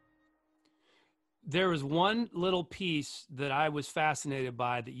 There was one little piece that I was fascinated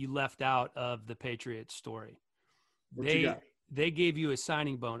by that you left out of the Patriots story. They gave you a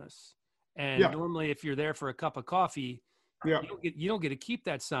signing bonus. And normally if you're there for a cup of coffee, you don't get to keep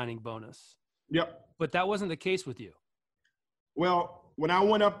that signing bonus. Yep. But that wasn't the case with you. Well, when I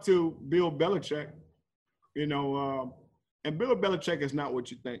went up to Bill Belichick, and Bill Belichick is not what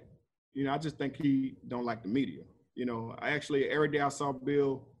you think. I just think he don't like the media. Every day I saw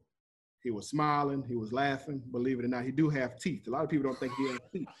Bill, he was smiling, he was laughing. Believe it or not, he do have teeth. A lot of people don't think he has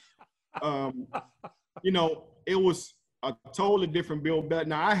teeth. It was a totally different Bill Belichick.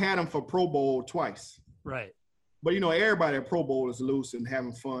 Now, I had him for Pro Bowl twice. Right. But, everybody at Pro Bowl is loose and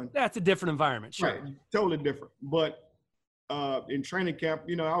having fun. That's a different environment, sure. Right. Totally different. But in training camp,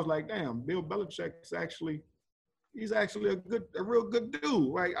 I was like, damn, Bill Belichick's he's actually a real good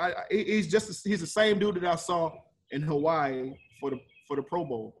dude, right? He's the same dude that I saw in Hawaii for the Pro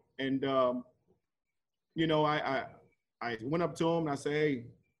Bowl. And, I went up to him and I said, hey,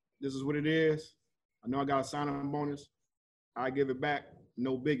 this is what it is. I know I got a signing bonus. I give it back.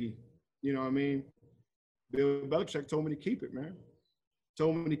 No biggie. You know what I mean? Bill Belichick told me to keep it, man.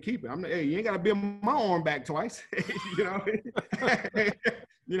 Told me to keep it. I'm like, hey, you ain't got to bend my arm back twice. He told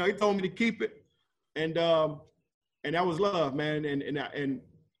me to keep it. And that was love, man. And I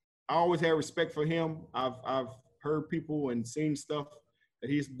always had respect for him. I've heard people and seen stuff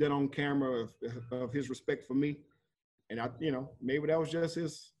that he's done on camera of his respect for me. And maybe that was just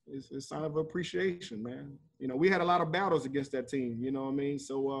his sign of appreciation, man. We had a lot of battles against that team, you know what I mean?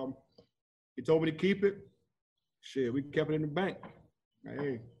 So he told me to keep it. Shit, we kept it in the bank.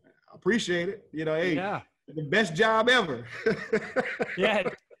 Hey, I appreciate it. The best job ever. Yeah,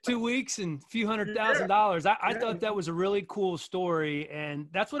 2 weeks and a few $100,000. I thought that was a really cool story, and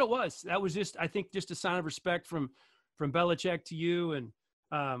that's what it was. That was just, I think, just a sign of respect from Belichick to you. And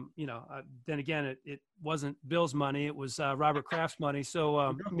then again, it wasn't Bill's money; it was Robert Kraft's money.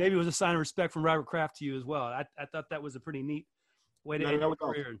 So maybe it was a sign of respect from Robert Kraft to you as well. I thought that was a pretty neat way to end your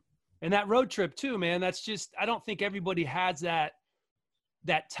career. And that road trip too, man. That's just, I don't think everybody has that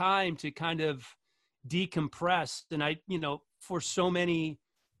time to kind of decompress. And for so many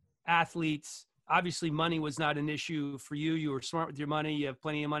athletes, obviously money was not an issue for you. You were smart with your money. You have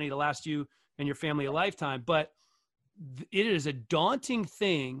plenty of money to last you and your family a lifetime. But it is a daunting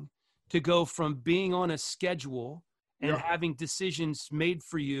thing to go from being on a schedule and having decisions made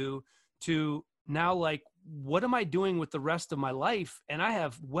for you to now, like, what am I doing with the rest of my life? And I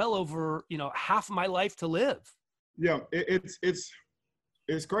have well over, half of my life to live. Yeah, it's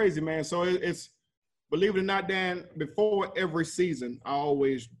crazy, man. So it's believe it or not, Dan, before every season, I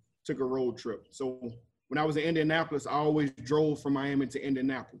always took a road trip. So when I was in Indianapolis, I always drove from Miami to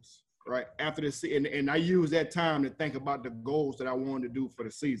Indianapolis, right? After the season, and I used that time to think about the goals that I wanted to do for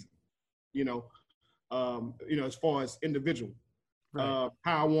the season, as far as individual. Right.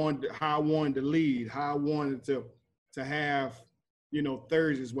 How I wanted to lead, how I wanted to have,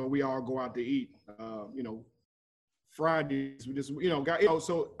 Thursdays where we all go out to eat, Fridays we just,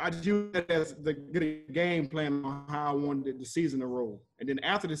 so I just use that as the game plan on how I wanted the season to roll. And then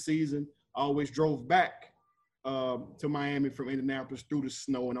after the season, I always drove back to Miami from Indianapolis through the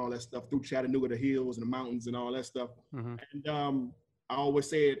snow and all that stuff, through Chattanooga, the hills and the mountains and all that stuff. Mm-hmm. And I always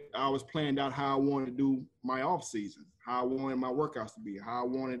said, I always planned out how I wanted to do my off season, how I wanted my workouts to be, how I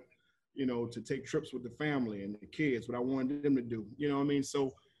wanted, to take trips with the family and the kids, what I wanted them to do. You know what I mean?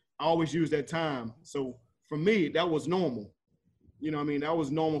 So I always use that time. So for me, that was normal. That was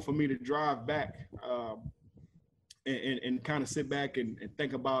normal for me to drive back and kind of sit back and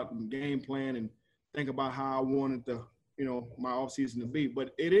think about and game plan and think about how I wanted the, my off season to be.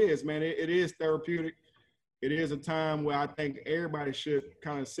 But it is, man, it is therapeutic. It is a time where I think everybody should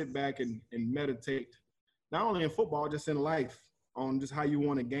kind of sit back and meditate, not only in football, just in life, on just how you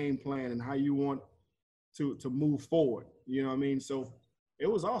want to game plan and how you want to move forward. You know what I mean? So it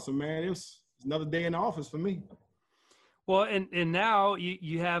was awesome, man. It was another day in the office for me. Well, and now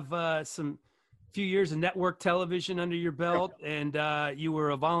you have some few years of network television under your belt, and you were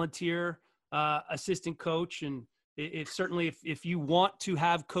a volunteer assistant coach. And if you want to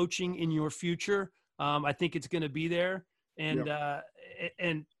have coaching in your future, I think it's going to be there. And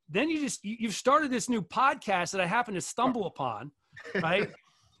and then you've started this new podcast that I happened to stumble upon, right?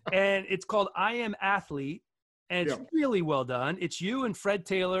 And it's called I Am Athlete. And it's really well done. It's you and Fred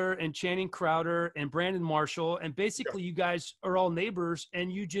Taylor and Channing Crowder and Brandon Marshall. And basically you guys are all neighbors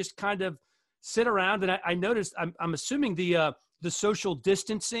and you just kind of sit around. And I noticed, I'm assuming the social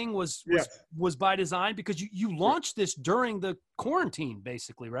distancing was by design, because you launched this during the quarantine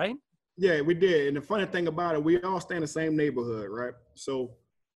basically, right? Yeah, we did. And the funny thing about it, we all stay in the same neighborhood, right? So,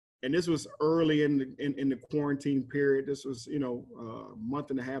 and this was early in the quarantine period. This was, a month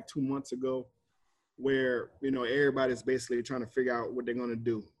and a half, 2 months ago, where, everybody's basically trying to figure out what they're going to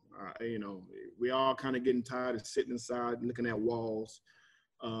do. We all kind of getting tired of sitting inside and looking at walls.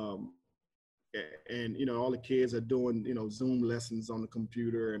 And all the kids are doing, Zoom lessons on the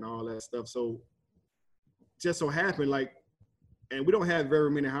computer and all that stuff. So just so happened, and we don't have very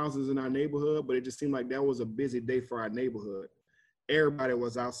many houses in our neighborhood, but it just seemed like that was a busy day for our neighborhood. Everybody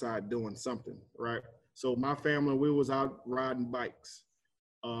was outside doing something, right? So my family, we was out riding bikes.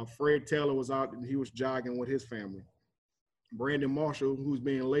 Fred Taylor was out and he was jogging with his family. Brandon Marshall, who's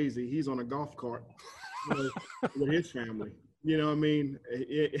being lazy, he's on a golf cart with his family. You know what I mean?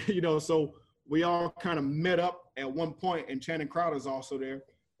 So we all kind of met up at one point, and Channing Crowder's also there.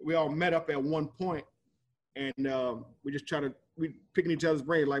 We all met up at one point, and we just we picking each other's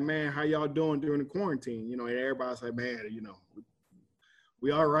brains, like, man, how y'all doing during the quarantine? And everybody's like, man,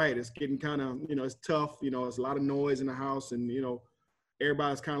 we all right. It's getting kind of, it's tough. It's a lot of noise in the house, and,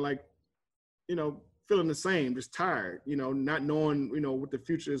 everybody's kind of like, feeling the same, just tired, not knowing, what the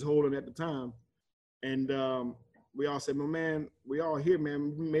future is holding at the time. And we all said, well, man, we all here,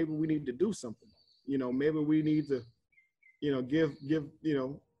 man, maybe we need to do something. Maybe we need to,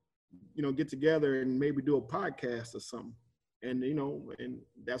 get together and maybe do a podcast or something. And, and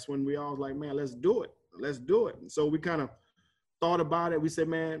that's when we all was like, man, let's do it. Let's do it. And so we kind of thought about it. We said,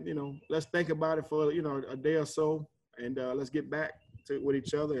 man, let's think about it for, a day or so, and let's get back with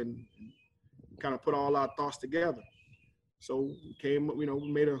each other and kind of put all our thoughts together. So we came, we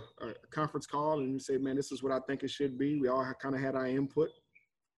made a conference call and we said, man, this is what I think it should be. We all kind of had our input,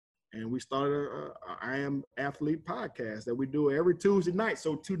 and we started a I Am Athlete podcast that we do every Tuesday night.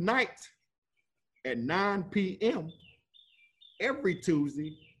 So tonight at 9 p.m., every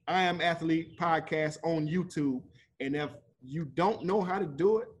Tuesday, I Am Athlete podcast on YouTube. And if you don't know how to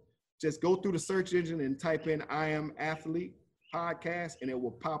do it, just go through the search engine and type in I Am Athlete podcast, and it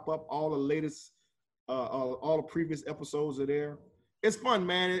will pop up all the latest, all the previous episodes are there. It's fun,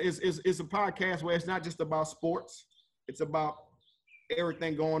 man. It's a podcast where it's not just about sports. It's about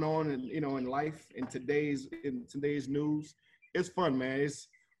everything going on in life, in today's news. It's fun, man.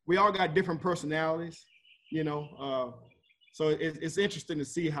 We all got different personalities, so it's interesting to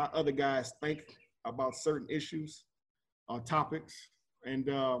see how other guys think about certain issues, topics, and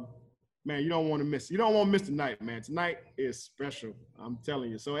man, you don't want to miss it. You don't want to miss tonight, man. Tonight is special, I'm telling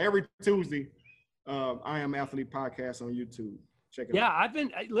you. So every Tuesday, I Am Athlete podcast on YouTube. Check it out.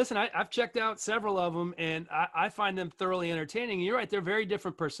 Yeah, I've checked out several of them, and I find them thoroughly entertaining. You're right. They're very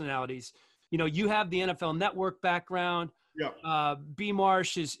different personalities. You have the NFL Network background. Yeah. B.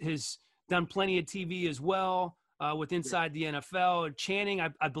 Marsh has done plenty of TV as well. With Inside the NFL. Channing,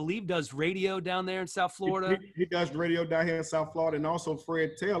 I believe, does radio down there in South Florida. He does radio down here in South Florida, and also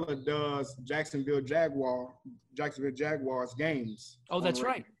Fred Taylor does Jacksonville Jaguars games. Oh, that's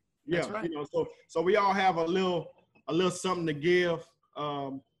right. Yeah, that's right. So we all have a little something to give,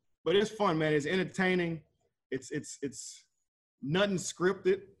 but it's fun, man. It's entertaining. It's nothing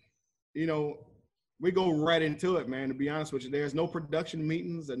scripted. We go right into it, man. To be honest with you, there's no production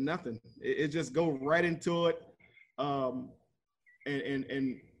meetings or nothing. It just go right into it. And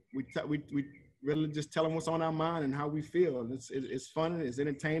we really just tell them what's on our mind and how we feel. It's fun, it's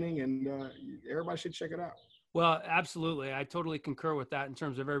entertaining, and everybody should check it out. Well, absolutely. I totally concur with that in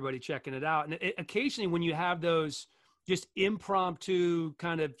terms of everybody checking it out. And occasionally when you have those just impromptu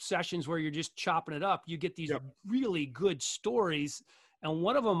kind of sessions where you're just chopping it up, you get these really good stories. And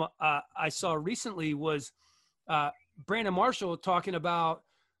one of them I saw recently was Brandon Marshall talking about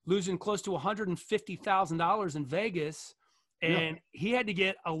losing close to $150,000 in Vegas, and he had to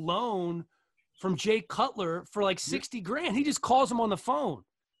get a loan from Jay Cutler for like 60 grand. He just calls him on the phone,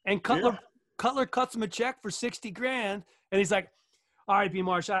 and Cutler cuts him a check for 60 grand. And he's like, All right, B.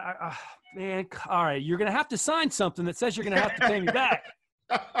 Marsh, man, all right, you're going to have to sign something that says you're going to have to pay me back.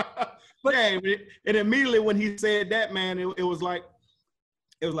 But yeah, and immediately when he said that, man, it was like,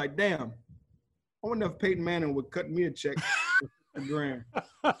 damn, I wonder if Peyton Manning would cut me a check for $1,000.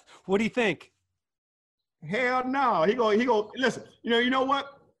 What do you think? Hell no. He go, listen, you know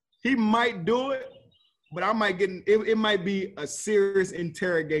what? He might do it, but I might it might be a serious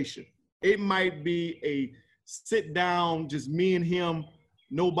interrogation. It might be a sit down, just me and him,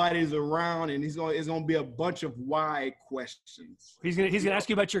 nobody's around, and it's gonna be a bunch of why questions. He's gonna ask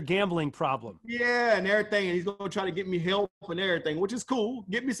you about your gambling problem. Yeah, and everything, and he's gonna try to get me help and everything, which is cool.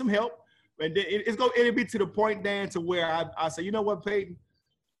 Get me some help, and then it'll be to the point, Dan, to where I say, you know what, Peyton,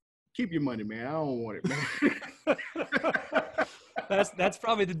 keep your money, man. I don't want it, man. That's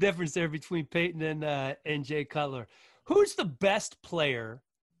probably the difference there between Peyton and Jay Cutler. Who's the best player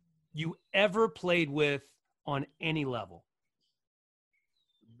you ever played with on any level?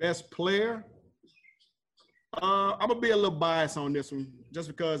 Best player? I'm gonna be a little biased on this one, just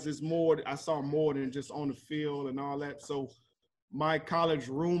because it's more. I saw more than just on the field and all that. So, my college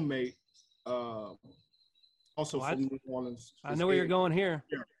roommate, also from New Orleans. I know where you're going here.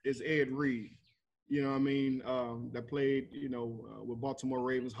 Is Ed Reed. You know what I mean? That played, with Baltimore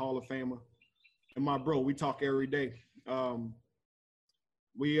Ravens, Hall of Famer. And my bro, we talk every day.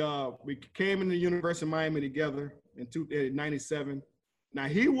 We came into the University of Miami together in '97. Now,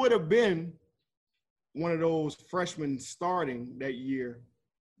 he would have been one of those freshmen starting that year,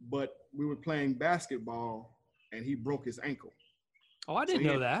 but we were playing basketball, and he broke his ankle. Oh, I didn't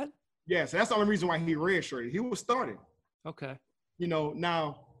know that. Yeah, so that's the only reason why he redshirted. He was starting. Okay.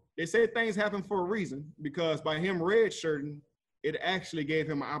 Now, they say things happen for a reason, because by him redshirting, it actually gave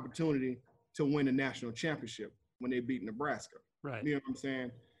him an opportunity to win a national championship when they beat Nebraska. Right. You know what I'm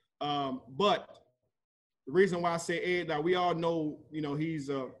saying? But the reason why I say Ed, now we all know, he's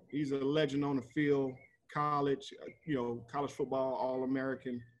a legend on the field, college, college football,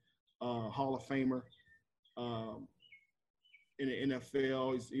 All-American, Hall of Famer. In the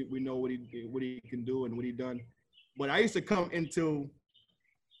NFL, we know what he can do and what he done. But I used to come into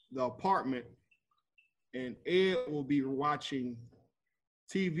the apartment, and Ed will be watching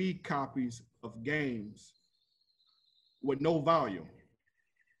TV copies of games with no volume.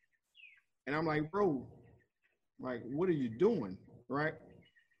 And I'm like, bro, like, what are you doing, right?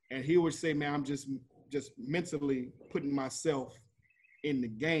 And he would say, man, I'm just mentally putting myself in the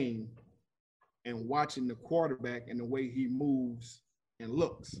game and watching the quarterback and the way he moves and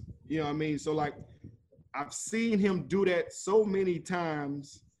looks. You know what I mean? So, like, I've seen him do that so many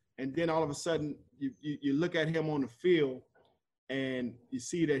times, and then all of a sudden you look at him on the field and you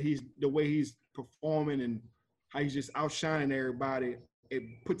see that the way he's performing and how he's just outshining everybody. It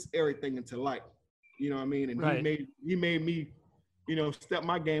puts everything into light. You know what I mean? And right. he made me, step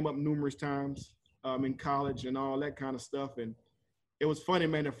my game up numerous times in college and all that kind of stuff. And it was funny,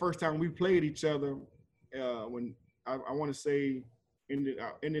 man. The first time we played each other, when I want to say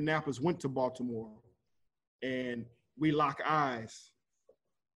Indianapolis went to Baltimore, and we lock eyes,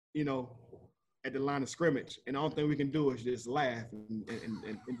 at the line of scrimmage, and the only thing we can do is just laugh and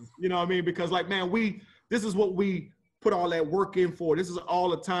you know what I mean? Because, like, man, this is what we put all that work in for. This is all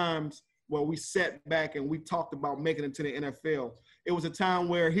the times where we sat back and we talked about making it to the NFL. It was a time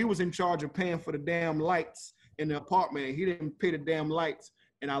where he was in charge of paying for the damn lights in the apartment, and he didn't pay the damn lights,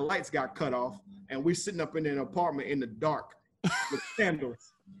 and our lights got cut off, and we sitting up in an apartment in the dark with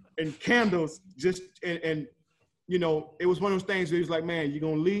candles just and it was one of those things where he was like, man, you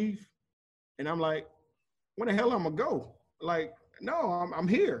gonna leave? And I'm like, where the hell I'm gonna go? Like, no, I'm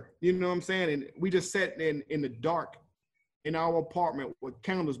here. You know what I'm saying? And we just sat in the dark in our apartment with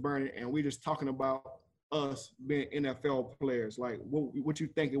candles burning, and we just talking about us being NFL players, like what you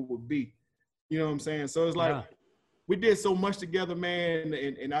think it would be. You know what I'm saying? So it's like, we did so much together, man,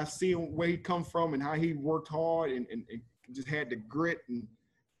 and I see where he come from and how he worked hard and just had the grit and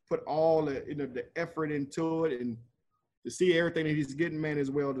put all the the effort into it, and to see everything that he's getting, man,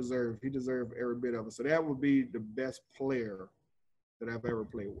 is well deserved. He deserved every bit of it. So that would be the best player that I've ever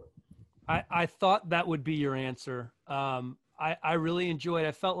played with. I thought that would be your answer. I really enjoyed it.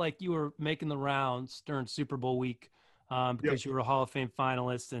 I felt like you were making the rounds during Super Bowl week because you were a Hall of Fame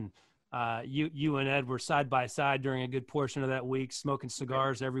finalist, and you and Ed were side by side during a good portion of that week, smoking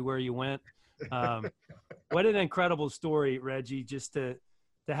cigars everywhere you went. What an incredible story, Reggie, just to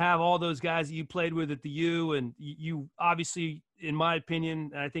have all those guys that you played with at the U, and you obviously, in my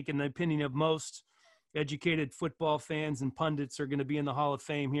opinion, and I think in the opinion of most educated football fans and pundits, are going to be in the Hall of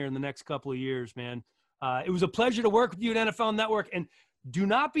Fame here in the next couple of years, man. It was a pleasure to work with you at NFL Network. And do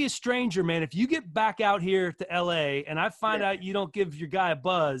not be a stranger, man. If you get back out here to LA and I find out you don't give your guy a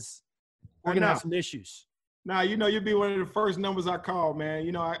buzz, we're going to have some issues. Now, you know, you'll be one of the first numbers I call, man.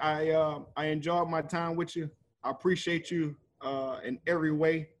 You know, I enjoyed my time with you. I appreciate you in every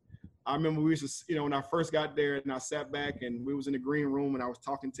way. I remember we used to, you know, when I first got there and I sat back and we was in the green room and I was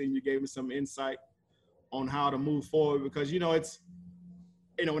talking to you, you gave me some insight on how to move forward because, you know, it's,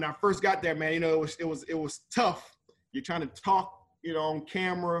 you know, when I first got there, man, you know, it was tough. You're trying to talk, you know, on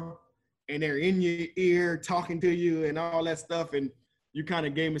camera and they're in your ear talking to you and all that stuff. And you kind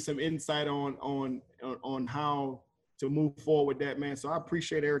of gave me some insight on how to move forward with that, man. So I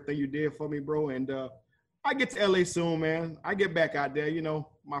appreciate everything you did for me, bro. And I get to LA soon, man. I get back out there, you know,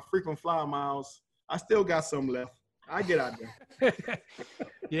 my frequent flyer miles, I still got some left. I get out there.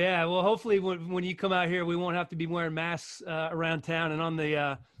 Yeah, well, hopefully when you come out here, we won't have to be wearing masks around town and on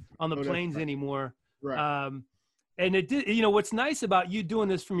the planes anymore. Right. And it did, you know, what's nice about you doing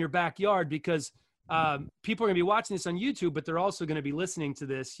this from your backyard, because people are going to be watching this on YouTube, but they're also going to be listening to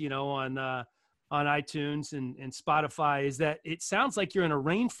this, you know, on iTunes and Spotify, is that it sounds like you're in a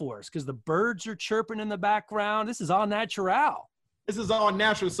rainforest because the birds are chirping in the background. This is all natural. This is all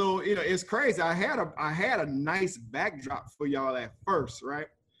natural. So, you know, it's crazy. I had a nice backdrop for y'all at first, right?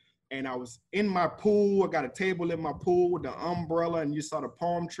 And I was in my pool. I got a table in my pool with the umbrella, and you saw the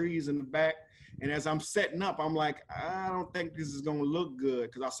palm trees in the back. And as I'm setting up, I'm like, I don't think this is going to look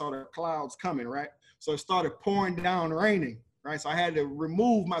good because I saw the clouds coming, right? So it started pouring down, raining, right? So I had to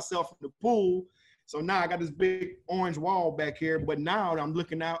remove myself from the pool. So now I got this big orange wall back here. But now I'm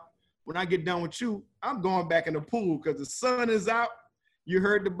looking out. When I get done with you, I'm going back in the pool because the sun is out. You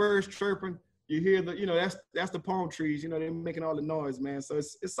heard the birds chirping. You hear the, you know, that's the palm trees. You know, they're making all the noise, man. So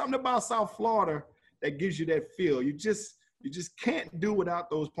it's something about South Florida that gives you that feel. You just can't do without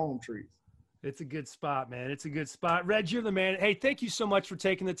those palm trees. It's a good spot, man. It's a good spot. Reg, you're the man. Hey, thank you so much for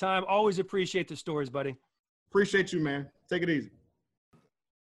taking the time. Always appreciate the stories, buddy. Appreciate you, man. Take it easy.